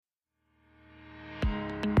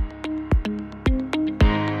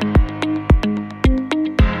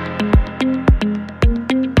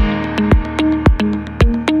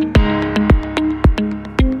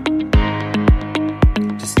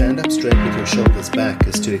shoulders back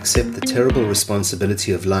is to accept the terrible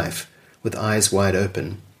responsibility of life with eyes wide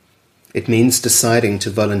open. It means deciding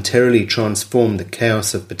to voluntarily transform the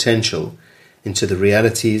chaos of potential into the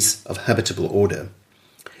realities of habitable order.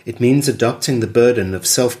 It means adopting the burden of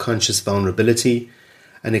self-conscious vulnerability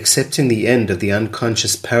and accepting the end of the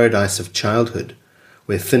unconscious paradise of childhood,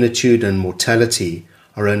 where finitude and mortality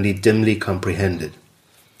are only dimly comprehended.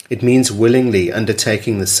 It means willingly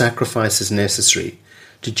undertaking the sacrifices necessary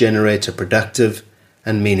to generate a productive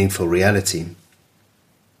and meaningful reality.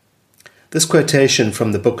 This quotation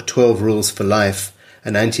from the book 12 Rules for Life,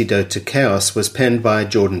 An Antidote to Chaos, was penned by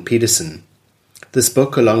Jordan Peterson. This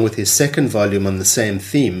book, along with his second volume on the same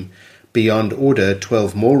theme, Beyond Order,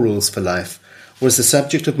 12 More Rules for Life, was the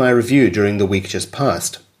subject of my review during the week just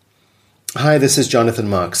past. Hi, this is Jonathan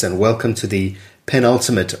Marks, and welcome to the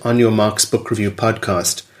penultimate On Your Marks Book Review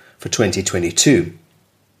podcast for 2022.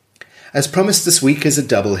 As promised, this week is a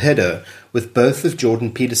double-header, with both of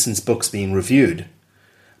Jordan Peterson's books being reviewed.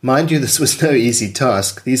 Mind you, this was no easy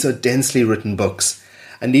task. These are densely written books,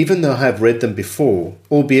 and even though I have read them before,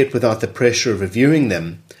 albeit without the pressure of reviewing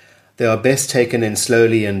them, they are best taken in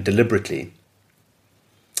slowly and deliberately.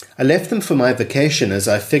 I left them for my vacation as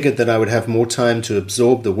I figured that I would have more time to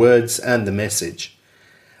absorb the words and the message.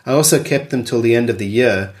 I also kept them till the end of the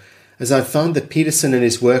year, as I found that Peterson and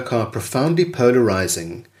his work are profoundly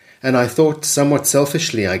polarizing, and I thought, somewhat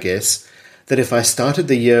selfishly I guess, that if I started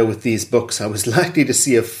the year with these books, I was likely to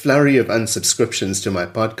see a flurry of unsubscriptions to my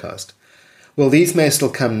podcast. Well, these may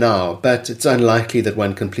still come now, but it's unlikely that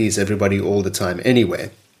one can please everybody all the time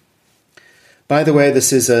anyway. By the way,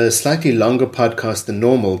 this is a slightly longer podcast than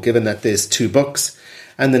normal, given that there's 2 books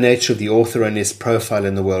and the nature of the author and his profile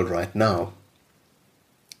in the world right now.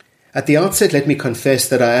 At the outset, let me confess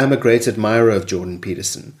that I am a great admirer of Jordan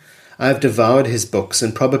Peterson. I have devoured his books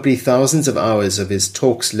and probably thousands of hours of his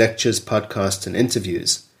talks, lectures, podcasts, and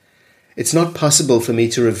interviews. It's not possible for me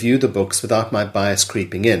to review the books without my bias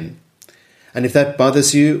creeping in. And if that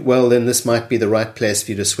bothers you, well, then this might be the right place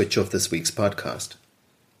for you to switch off this week's podcast.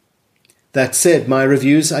 That said, my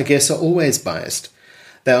reviews, I guess, are always biased.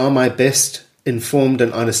 They are my best informed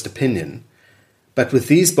and honest opinion. But with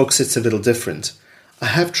these books, it's a little different. I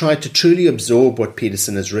have tried to truly absorb what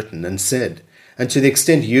Peterson has written and said, and to the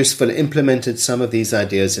extent useful, implemented some of these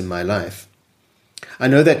ideas in my life. I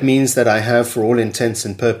know that means that I have, for all intents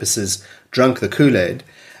and purposes, drunk the Kool-Aid,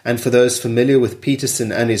 and for those familiar with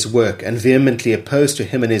Peterson and his work and vehemently opposed to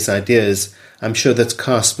him and his ideas, I'm sure that's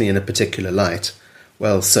cast me in a particular light.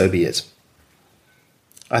 Well, so be it.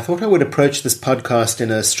 I thought I would approach this podcast in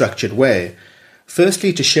a structured way,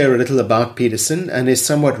 firstly to share a little about Peterson and his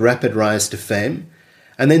somewhat rapid rise to fame,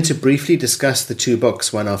 and then to briefly discuss the 2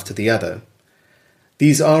 books one after the other.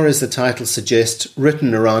 These are, as the title suggests,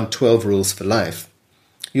 written around 12 Rules for Life.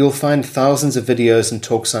 You'll find thousands of videos and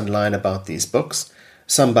talks online about these books,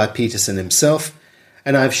 some by Peterson himself,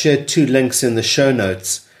 and I've shared 2 links in the show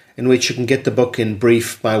notes in which you can get the book in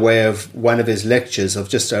brief by way of one of his lectures of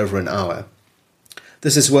just over an hour.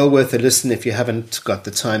 This is well worth a listen if you haven't got the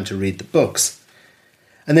time to read the books.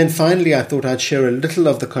 And then finally, I thought I'd share a little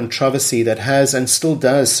of the controversy that has and still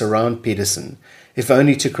does surround Peterson, if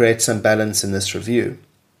only to create some balance in this review.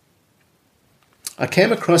 I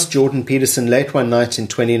came across Jordan Peterson late one night in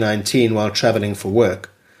 2019 while traveling for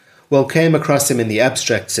work. Well, came across him in the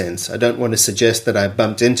abstract sense. I don't want to suggest that I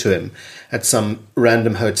bumped into him at some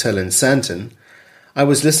random hotel in Santon. I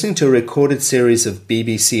was listening to a recorded series of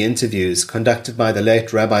BBC interviews conducted by the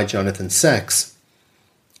late Rabbi Jonathan Sacks.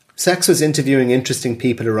 Sacks was interviewing interesting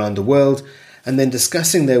people around the world and then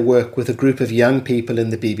discussing their work with a group of young people in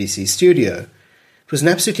the BBC studio. It was an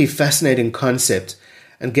absolutely fascinating concept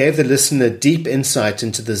and gave the listener deep insight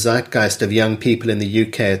into the zeitgeist of young people in the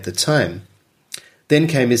UK at the time. Then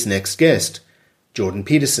came his next guest, Jordan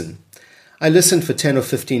Peterson. I listened for 10 or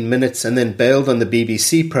 15 minutes and then bailed on the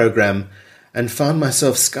BBC programme and found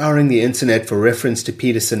myself scouring the internet for reference to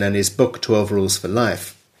Peterson and his book 12 Rules for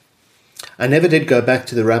Life. I never did go back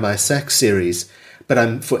to the Rabbi Sacks series, but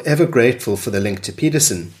I'm forever grateful for the link to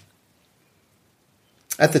Peterson.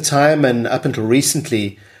 At the time, and up until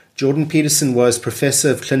recently, Jordan Peterson was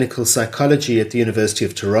Professor of Clinical Psychology at the University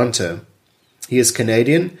of Toronto. He is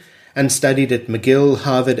Canadian and studied at McGill,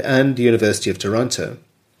 Harvard, and the University of Toronto.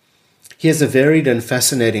 He has a varied and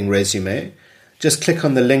fascinating resume. Just click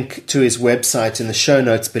on the link to his website in the show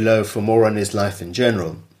notes below for more on his life in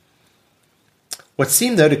general. What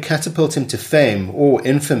seemed, though, to catapult him to fame, or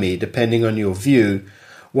infamy, depending on your view,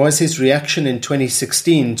 was his reaction in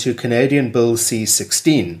 2016 to Canadian Bill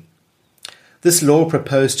C-16. This law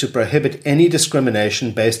proposed to prohibit any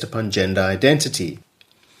discrimination based upon gender identity.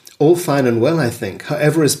 All fine and well, I think.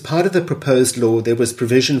 However, as part of the proposed law, there was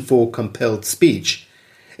provision for compelled speech.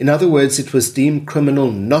 In other words, it was deemed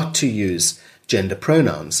criminal not to use gender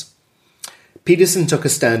pronouns. Peterson took a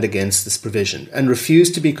stand against this provision and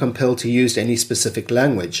refused to be compelled to use any specific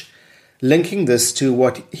language, linking this to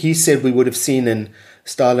what he said we would have seen in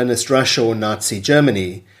Stalinist Russia or Nazi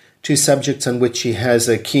Germany, two subjects on which he has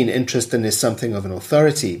a keen interest and is something of an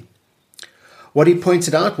authority. What he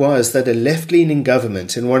pointed out was that a left-leaning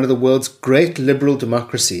government in one of the world's great liberal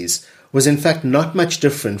democracies was in fact not much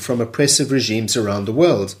different from oppressive regimes around the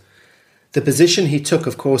world. The position he took,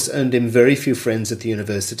 of course, earned him very few friends at the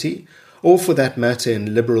university, or for that matter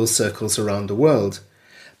in liberal circles around the world.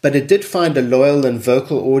 But it did find a loyal and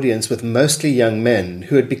vocal audience with mostly young men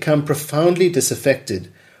who had become profoundly disaffected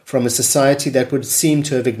from a society that would seem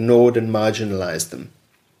to have ignored and marginalized them.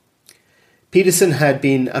 Peterson had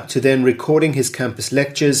been up to then recording his campus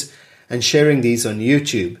lectures and sharing these on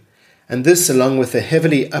YouTube, and this, along with a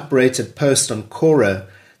heavily uprated post on Quora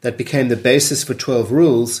that became the basis for 12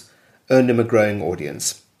 Rules, earned him a growing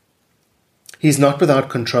audience. He's not without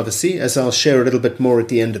controversy, as I'll share a little bit more at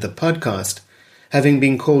the end of the podcast, having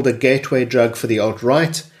been called a gateway drug for the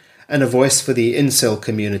alt-right and a voice for the incel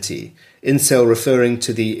community, incel referring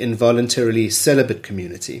to the involuntarily celibate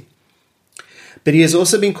community. But he has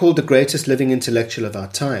also been called the greatest living intellectual of our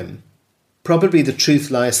time. Probably the truth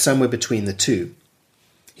lies somewhere between the two.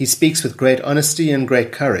 He speaks with great honesty and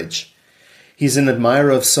great courage. He's an admirer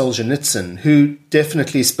of Solzhenitsyn, who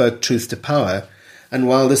definitely spoke truth to power, and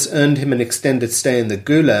while this earned him an extended stay in the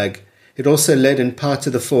Gulag, it also led in part to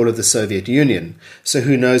the fall of the Soviet Union, so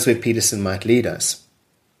who knows where Peterson might lead us.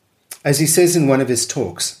 As he says in one of his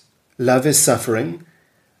talks, love is suffering.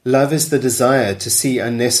 Love is the desire to see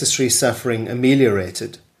unnecessary suffering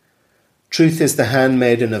ameliorated. Truth is the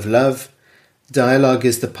handmaiden of love. Dialogue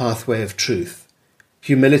is the pathway of truth.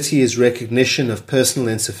 Humility is recognition of personal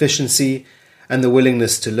insufficiency and the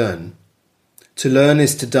willingness to learn. To learn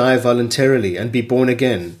is to die voluntarily and be born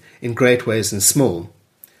again in great ways and small.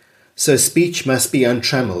 So speech must be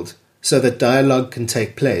untrammeled so that dialogue can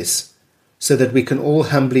take place, so that we can all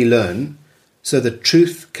humbly learn, so that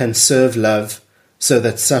truth can serve love, so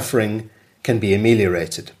that suffering can be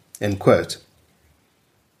ameliorated." End quote.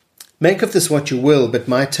 Make of this what you will, but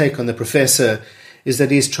my take on the professor is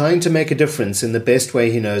that he is trying to make a difference in the best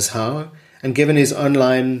way he knows how, and given his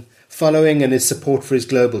online following and his support for his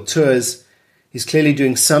global tours, he's clearly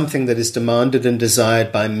doing something that is demanded and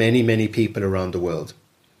desired by many, many people around the world.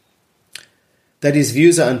 That his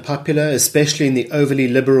views are unpopular, especially in the overly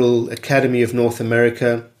liberal Academy of North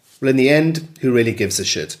America, well, in the end, who really gives a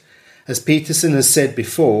shit? As Peterson has said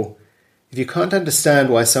before, if you can't understand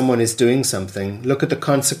why someone is doing something, look at the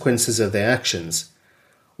consequences of their actions,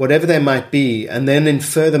 whatever they might be, and then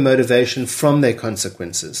infer the motivation from their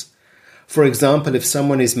consequences. For example, if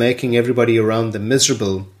someone is making everybody around them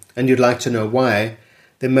miserable, and you'd like to know why,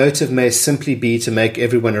 their motive may simply be to make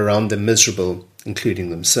everyone around them miserable, including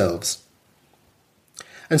themselves.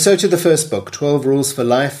 And so to the first book, 12 Rules for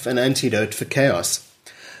Life, An Antidote for Chaos.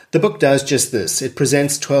 The book does just this. It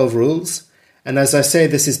presents 12 rules, and as I say,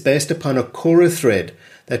 this is based upon a Quora thread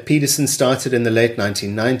that Peterson started in the late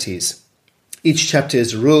 1990s. Each chapter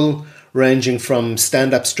is a rule, ranging from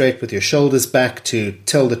stand up straight with your shoulders back to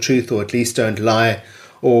tell the truth or at least don't lie,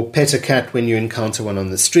 or pet a cat when you encounter one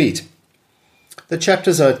on the street. The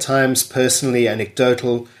chapters are at times personally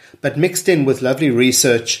anecdotal, but mixed in with lovely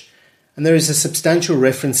research, and there is a substantial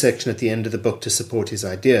reference section at the end of the book to support his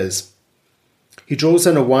ideas. He draws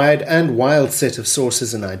on a wide and wild set of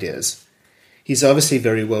sources and ideas. He's obviously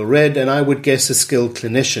very well read, and I would guess a skilled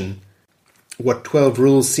clinician. What 12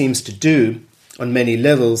 Rules seems to do, on many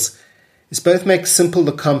levels, is both make simple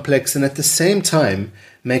the complex and at the same time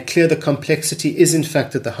make clear the complexity is in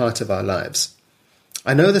fact at the heart of our lives.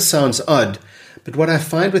 I know this sounds odd, but what I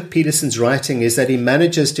find with Peterson's writing is that he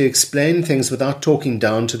manages to explain things without talking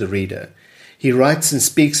down to the reader. He writes and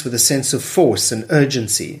speaks with a sense of force and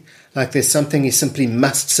urgency, like there's something he simply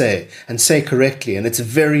must say, and say correctly, and it's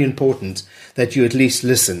very important that you at least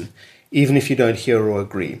listen, even if you don't hear or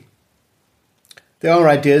agree. There are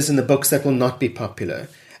ideas in the books that will not be popular,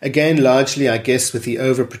 again largely, I guess, with the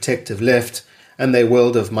overprotective left and their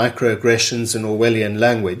world of microaggressions and Orwellian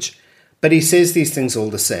language, but he says these things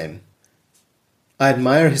all the same. I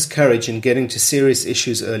admire his courage in getting to serious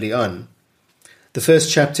issues early on. The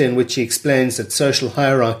first chapter, in which he explains that social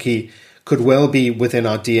hierarchy could well be within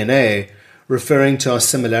our DNA, referring to our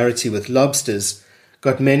similarity with lobsters,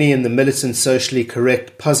 got many in the militant socially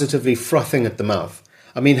correct positively frothing at the mouth.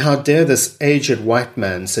 I mean, how dare this aged white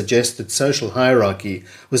man suggest that social hierarchy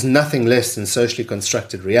was nothing less than socially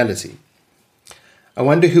constructed reality? I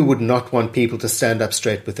wonder who would not want people to stand up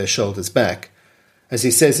straight with their shoulders back. As he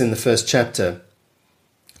says in the first chapter,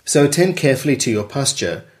 "So attend carefully to your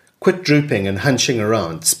posture. Quit drooping and hunching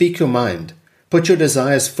around. Speak your mind. Put your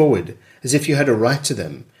desires forward as if you had a right to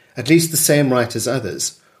them, at least the same right as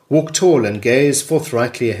others. Walk tall and gaze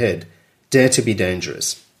forthrightly ahead. Dare to be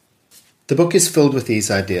dangerous." The book is filled with these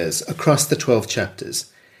ideas across the 12 chapters.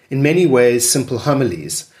 In many ways, simple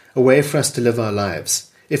homilies, a way for us to live our lives,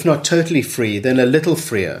 if not totally free, then a little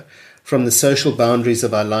freer from the social boundaries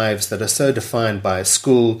of our lives that are so defined by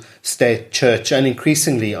school, state, church, and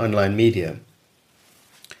increasingly online media.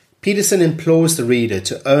 Peterson implores the reader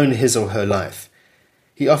to own his or her life.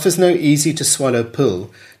 He offers no easy-to-swallow pill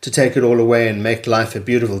to take it all away and make life a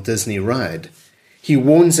beautiful Disney ride. He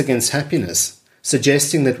warns against happiness,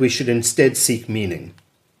 suggesting that we should instead seek meaning.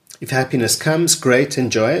 If happiness comes, great,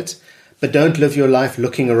 enjoy it, but don't live your life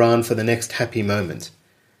looking around for the next happy moment.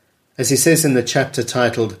 As he says in the chapter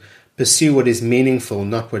titled, "Pursue what is meaningful,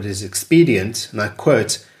 not what is expedient," and I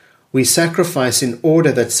quote, "We sacrifice in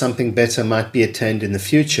order that something better might be attained in the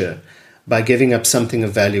future by giving up something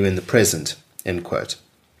of value in the present." End quote.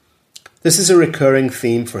 This is a recurring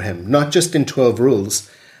theme for him, not just in 12 Rules,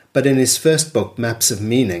 but in his first book, Maps of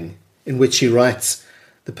Meaning, in which he writes,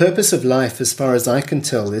 "The purpose of life, as far as I can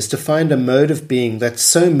tell, is to find a mode of being that's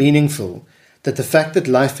so meaningful that the fact that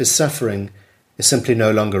life is suffering is simply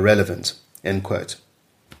no longer relevant." End quote.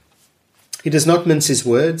 He does not mince his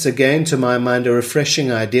words, again, to my mind, a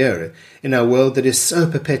refreshing idea in our world that is so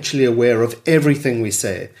perpetually aware of everything we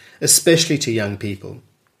say, especially to young people.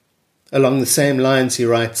 Along the same lines, he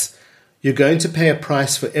writes, "You're going to pay a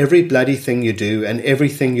price for every bloody thing you do and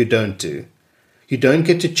everything you don't do. You don't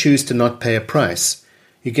get to choose to not pay a price.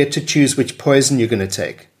 You get to choose which poison you're going to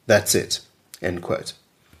take. That's it." End quote.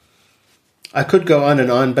 I could go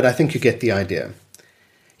on, but I think you get the idea.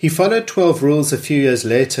 He followed 12 Rules a few years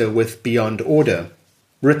later with Beyond Order,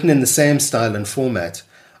 written in the same style and format,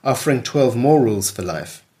 offering 12 more rules for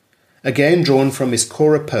life. Again drawn from his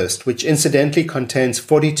Quora post, which incidentally contains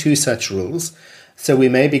 42 such rules, so we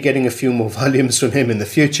may be getting a few more volumes from him in the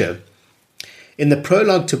future. In the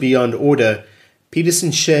prologue to Beyond Order,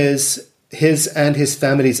 Peterson shares his and his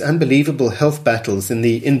family's unbelievable health battles in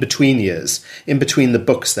the in-between years, in between the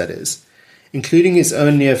books, that is, including his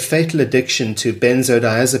own near-fatal addiction to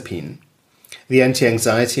benzodiazepine, the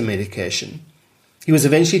anti-anxiety medication. He was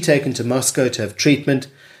eventually taken to Moscow to have treatment,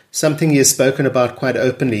 something he has spoken about quite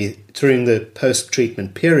openly during the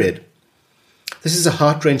post-treatment period. This is a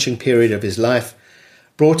heart-wrenching period of his life,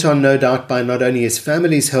 brought on no doubt by not only his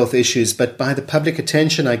family's health issues, but by the public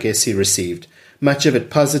attention I guess he received, much of it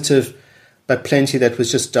positive, but plenty that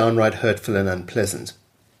was just downright hurtful and unpleasant.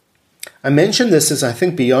 I mention this as I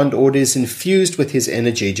think Beyond Order is infused with his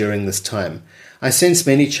energy during this time. I sense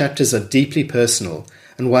many chapters are deeply personal,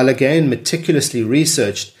 and while again meticulously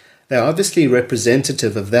researched, they are obviously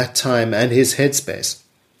representative of that time and his headspace.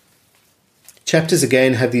 Chapters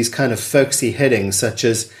again have these kind of folksy headings such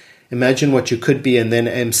as "Imagine what you could be and then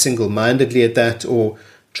aim single-mindedly at that," or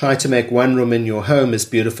 "Try to make one room in your home as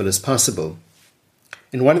beautiful as possible."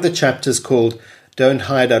 In one of the chapters called "Don't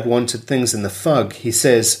Hide Unwanted Things in the Fog," he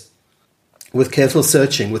says, "With careful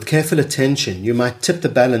searching, with careful attention, you might tip the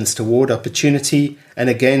balance toward opportunity and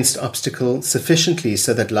against obstacle sufficiently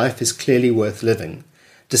so that life is clearly worth living,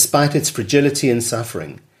 despite its fragility and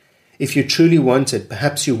suffering. If you truly wanted,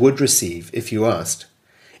 perhaps you would receive if you asked.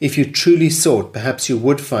 If you truly sought, perhaps you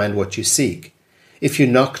would find what you seek. If you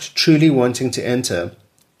knocked, truly wanting to enter,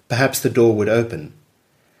 perhaps the door would open.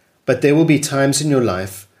 But there will be times in your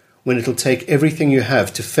life when it'll take everything you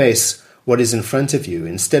have to face what is in front of you,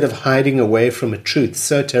 instead of hiding away from a truth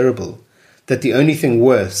so terrible that the only thing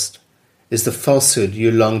worst is the falsehood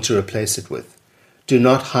you long to replace it with. Do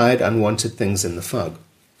not hide unwanted things in the fog."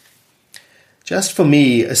 Just for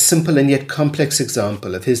me, a simple and yet complex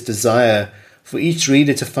example of his desire for each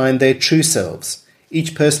reader to find their true selves,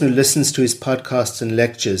 each person who listens to his podcasts and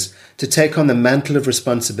lectures to take on the mantle of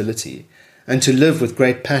responsibility and to live with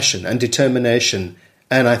great passion and determination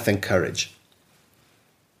and, I think, courage.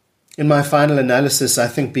 In my final analysis, I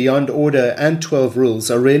think Beyond Order and 12 Rules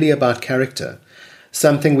are really about character,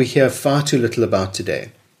 something we hear far too little about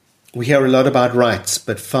today. We hear a lot about rights,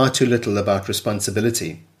 but far too little about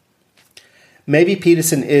responsibility. Maybe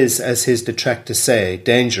Peterson is, as his detractors say,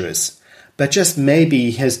 dangerous, but just maybe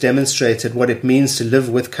he has demonstrated what it means to live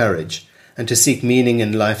with courage and to seek meaning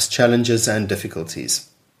in life's challenges and difficulties.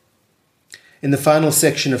 In the final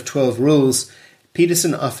section of 12 Rules,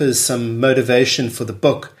 Peterson offers some motivation for the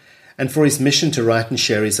book and for his mission to write and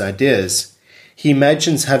share his ideas. He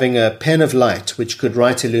imagines having a pen of light which could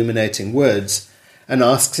write illuminating words and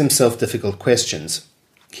asks himself difficult questions.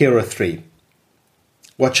 Here are 3.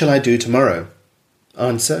 What shall I do tomorrow?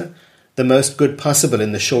 Answer, the most good possible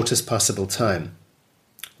in the shortest possible time.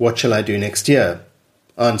 What shall I do next year?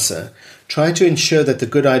 Answer, try to ensure that the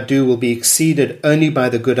good I do will be exceeded only by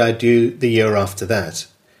the good I do the year after that.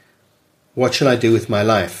 What shall I do with my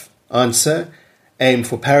life? Answer, aim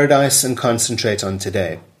for paradise and concentrate on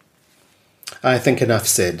today. I think enough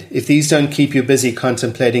said. If these don't keep you busy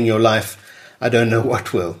contemplating your life, I don't know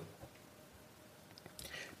what will.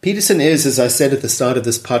 Peterson is, as I said at the start of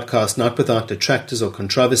this podcast, not without detractors or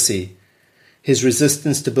controversy. His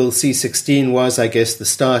resistance to Bill C-16 was, I guess, the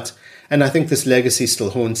start, and I think this legacy still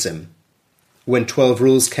haunts him. When 12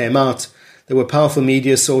 Rules came out, there were powerful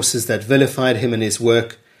media sources that vilified him and his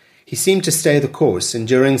work. He seemed to stay the course,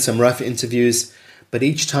 enduring some rough interviews, but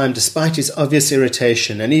each time, despite his obvious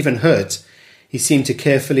irritation and even hurt, he seemed to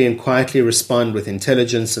carefully and quietly respond with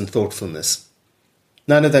intelligence and thoughtfulness.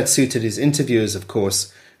 None of that suited his interviewers, of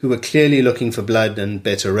course, who were clearly looking for blood and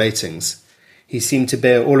better ratings. He seemed to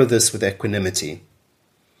bear all of this with equanimity.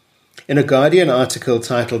 In a Guardian article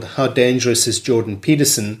titled How Dangerous is Jordan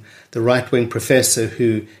Peterson, the right-wing professor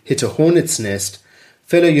who hit a hornet's nest,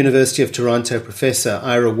 fellow University of Toronto professor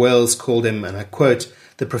Ira Wells called him, and I quote,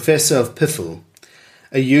 the professor of piffle,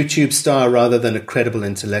 a YouTube star rather than a credible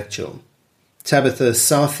intellectual. Tabitha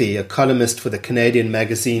Southey, a columnist for the Canadian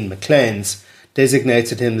magazine Maclean's,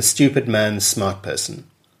 designated him the stupid man's smart person.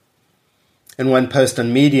 In one post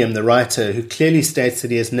on Medium, the writer, who clearly states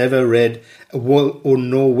that he has never read or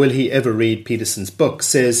nor will he ever read Peterson's book,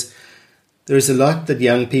 says, there is a lot that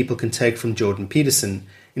young people can take from Jordan Peterson.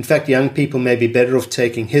 In fact, young people may be better off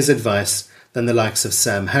taking his advice than the likes of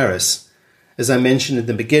Sam Harris. As I mentioned at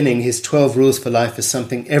the beginning, his 12 Rules for Life is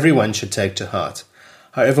something everyone should take to heart.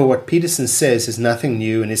 However, what Peterson says is nothing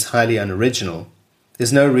new and is highly unoriginal.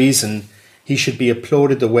 There's no reason he should be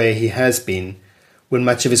applauded the way he has been, when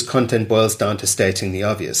much of his content boils down to stating the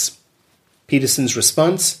obvious. Peterson's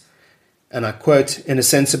response, and I quote, in a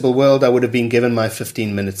sensible world I would have been given my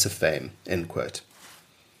 15 minutes of fame, end quote.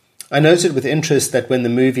 I noted with interest that when the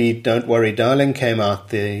movie Don't Worry Darling came out,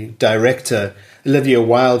 the director, Olivia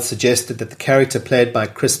Wilde, suggested that the character played by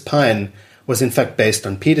Chris Pine was in fact based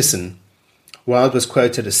on Peterson. Wilde was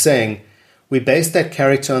quoted as saying, we based that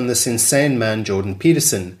character on this insane man, Jordan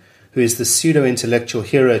Peterson, who is the pseudo-intellectual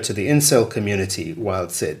hero to the incel community, Wilde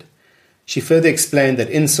said. She further explained that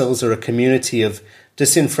incels are a community of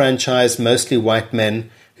disenfranchised, mostly white men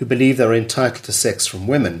who believe they are entitled to sex from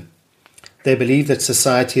women. They believe that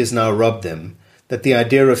society has now robbed them, that the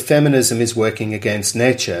idea of feminism is working against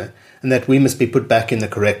nature, and that we must be put back in the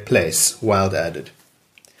correct place, Wilde added.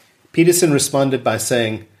 Peterson responded by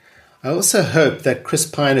saying, I also hope that Chris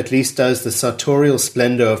Pine at least does the sartorial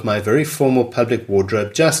splendor of my very formal public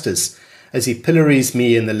wardrobe justice, as he pillories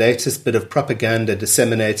me in the latest bit of propaganda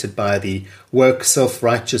disseminated by the woke,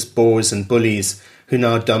 self-righteous bores and bullies who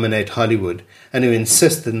now dominate Hollywood and who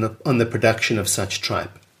insist on the production of such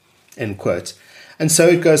tripe. End quote. And so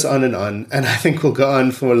it goes on, and I think will go on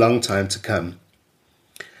for a long time to come.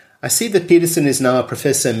 I see that Peterson is now a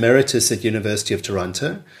professor emeritus at University of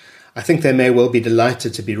Toronto. I think they may well be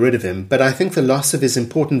delighted to be rid of him, but I think the loss of his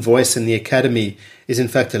important voice in the academy is in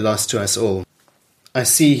fact a loss to us all. I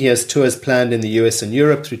see he has tours planned in the US and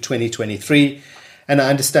Europe through 2023, and I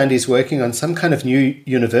understand he's working on some kind of new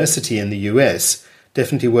university in the US.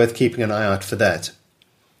 Definitely worth keeping an eye out for that.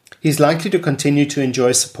 He's likely to continue to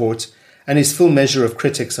enjoy support and his full measure of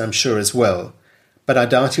critics, I'm sure, as well, but I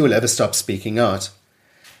doubt he will ever stop speaking out.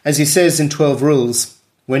 As he says in 12 Rules,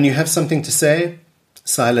 when you have something to say,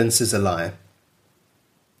 silence is a lie.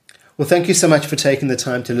 Well, thank you so much for taking the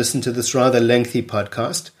time to listen to this rather lengthy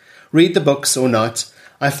podcast. Read the books or not,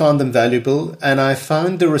 I found them valuable, and I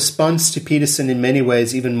found the response to Peterson in many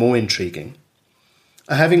ways even more intriguing.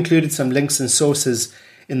 I have included some links and sources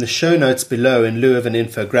in the show notes below in lieu of an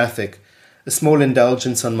infographic, a small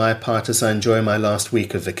indulgence on my part as I enjoy my last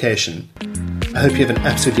week of vacation. I hope you have an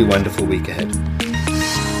absolutely wonderful week ahead.